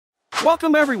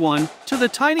Welcome everyone to the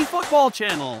Tiny Football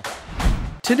Channel.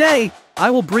 Today,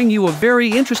 I will bring you a very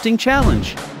interesting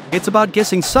challenge. It's about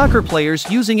guessing soccer players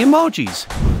using emojis.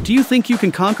 Do you think you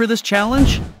can conquer this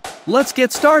challenge? Let's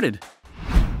get started.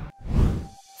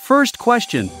 First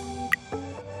question.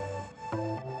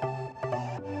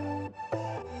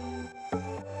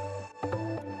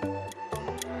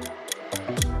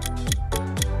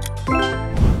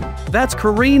 That's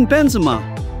Karim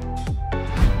Benzema.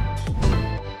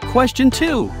 Question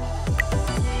 2.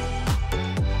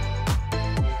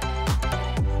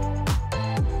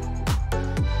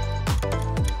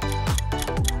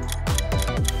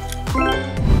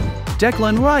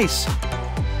 Declan Rice.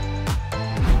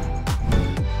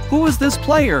 Who is this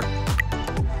player?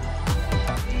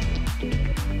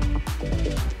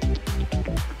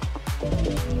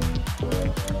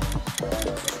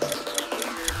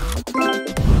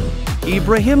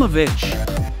 Ibrahimovic.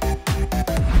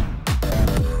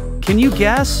 Can you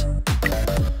guess?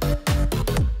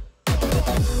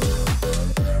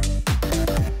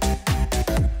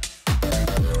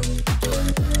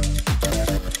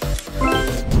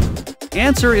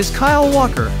 Answer is Kyle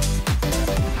Walker.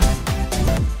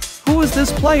 Who is this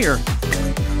player?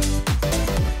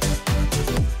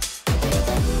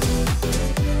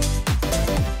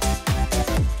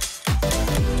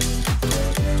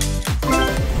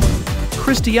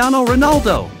 Cristiano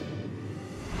Ronaldo.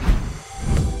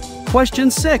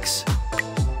 Question 6.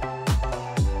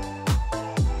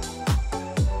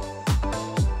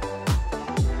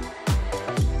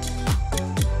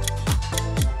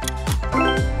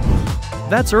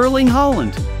 That's Erling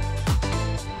Haaland.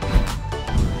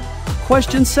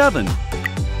 Question 7.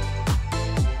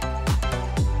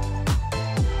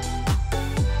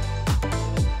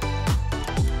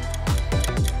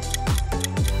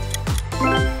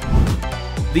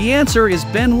 The answer is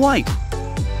Ben White.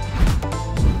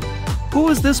 Who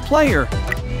is this player?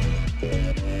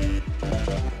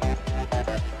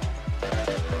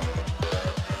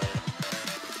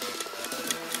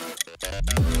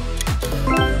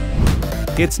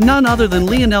 It's none other than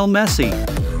Lionel Messi.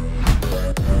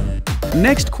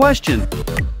 Next question.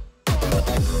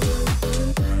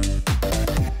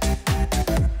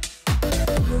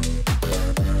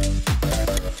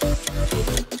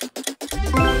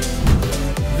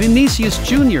 Vinicius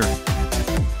Jr.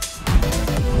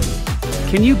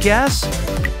 Can you guess?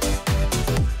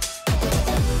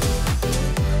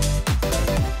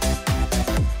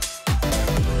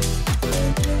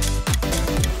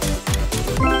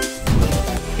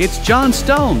 It's John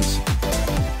Stones.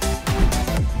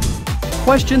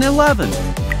 Question 11.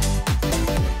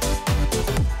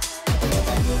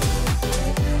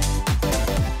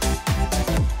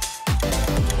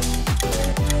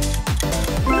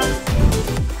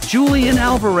 Julian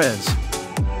Alvarez.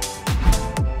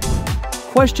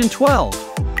 Question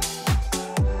 12.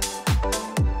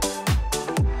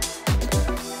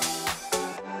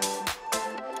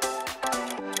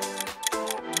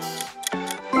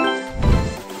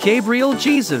 Gabriel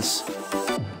Jesus.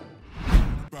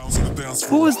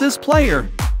 Who is this player?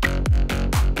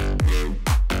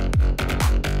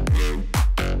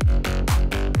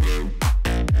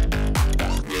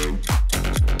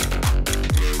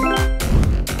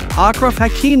 Achraf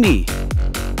Hakimi.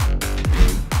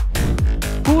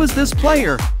 Who is this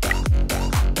player?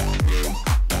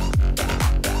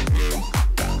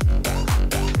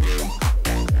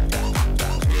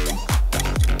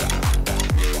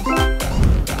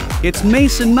 It's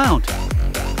Mason Mount.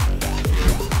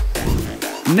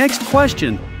 Next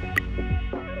question.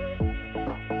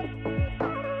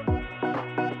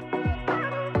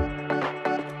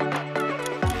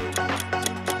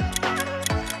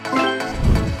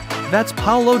 That's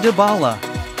Paulo Dybala.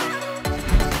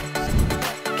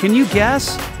 Can you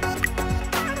guess?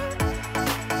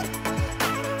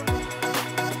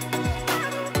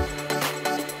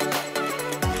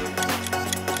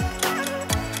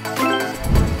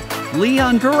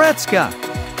 Leon Goretzka.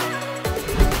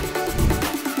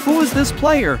 Who is this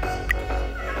player?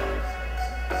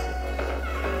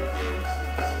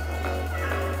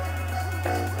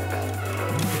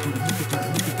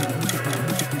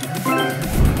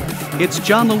 It's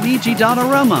Gianluigi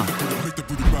Donnarumma.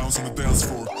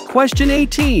 Question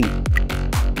 18.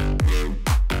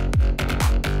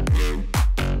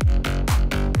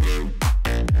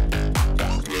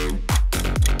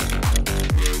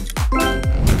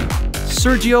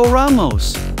 Sergio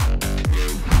Ramos.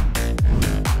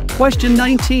 Question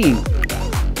 19.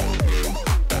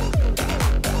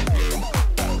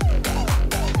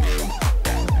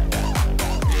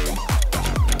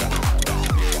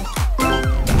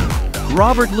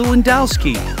 Robert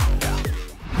Lewandowski.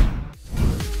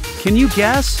 Can you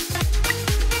guess?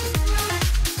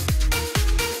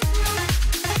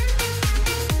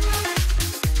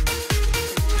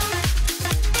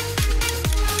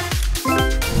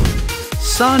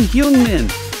 Son Heung-min.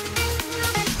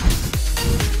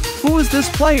 Who is this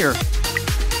player?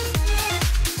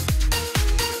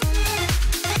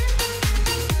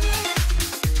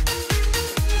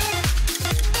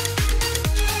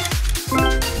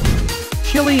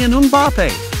 Kylian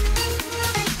Mbappe.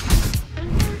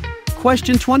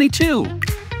 Question 22.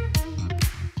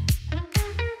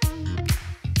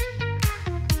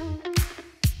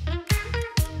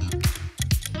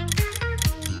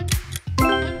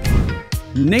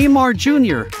 Neymar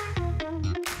Jr.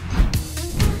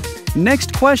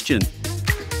 Next question.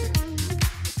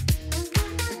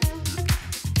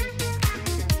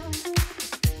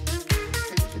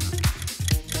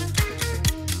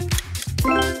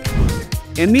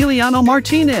 Emiliano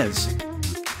Martinez.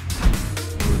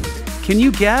 Can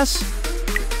you guess?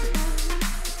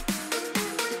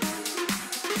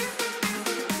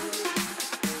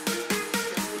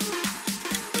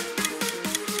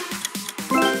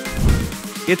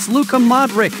 It's Luka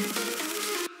Modric.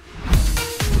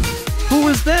 Who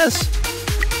is this?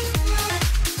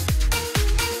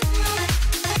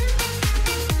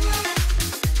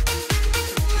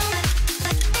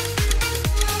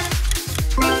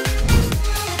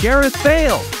 Gareth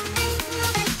Bale.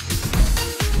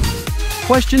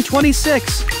 Question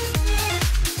 26.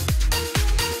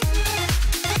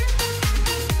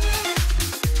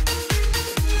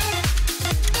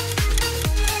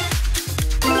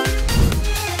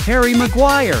 Harry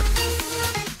Maguire.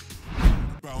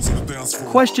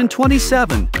 Question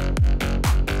 27.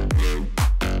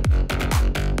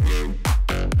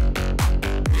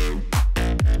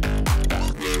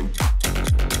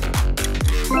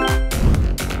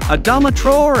 Adama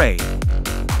Traore.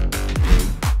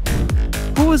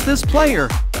 Who is this player?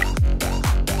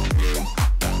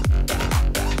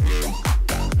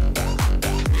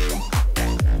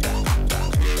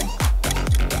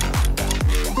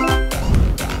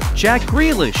 Jack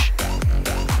Grealish.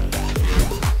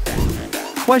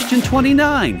 Question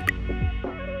 29.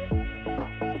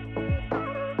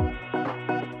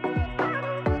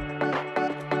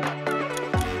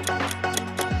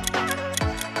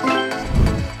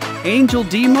 Angel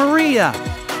Di Maria.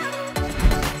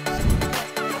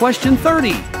 Question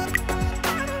 30.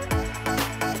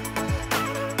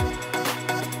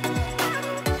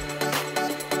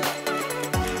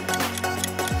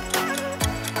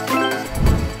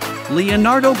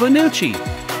 Leonardo Bonucci.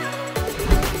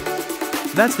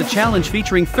 That's the challenge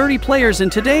featuring 30 players in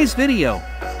today's video.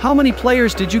 How many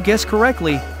players did you guess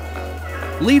correctly?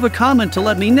 Leave a comment to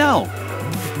let me know.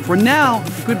 For now,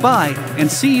 goodbye,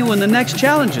 and see you in the next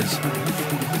challenges.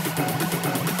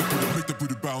 Make the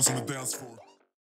booty bounce on the dance floor.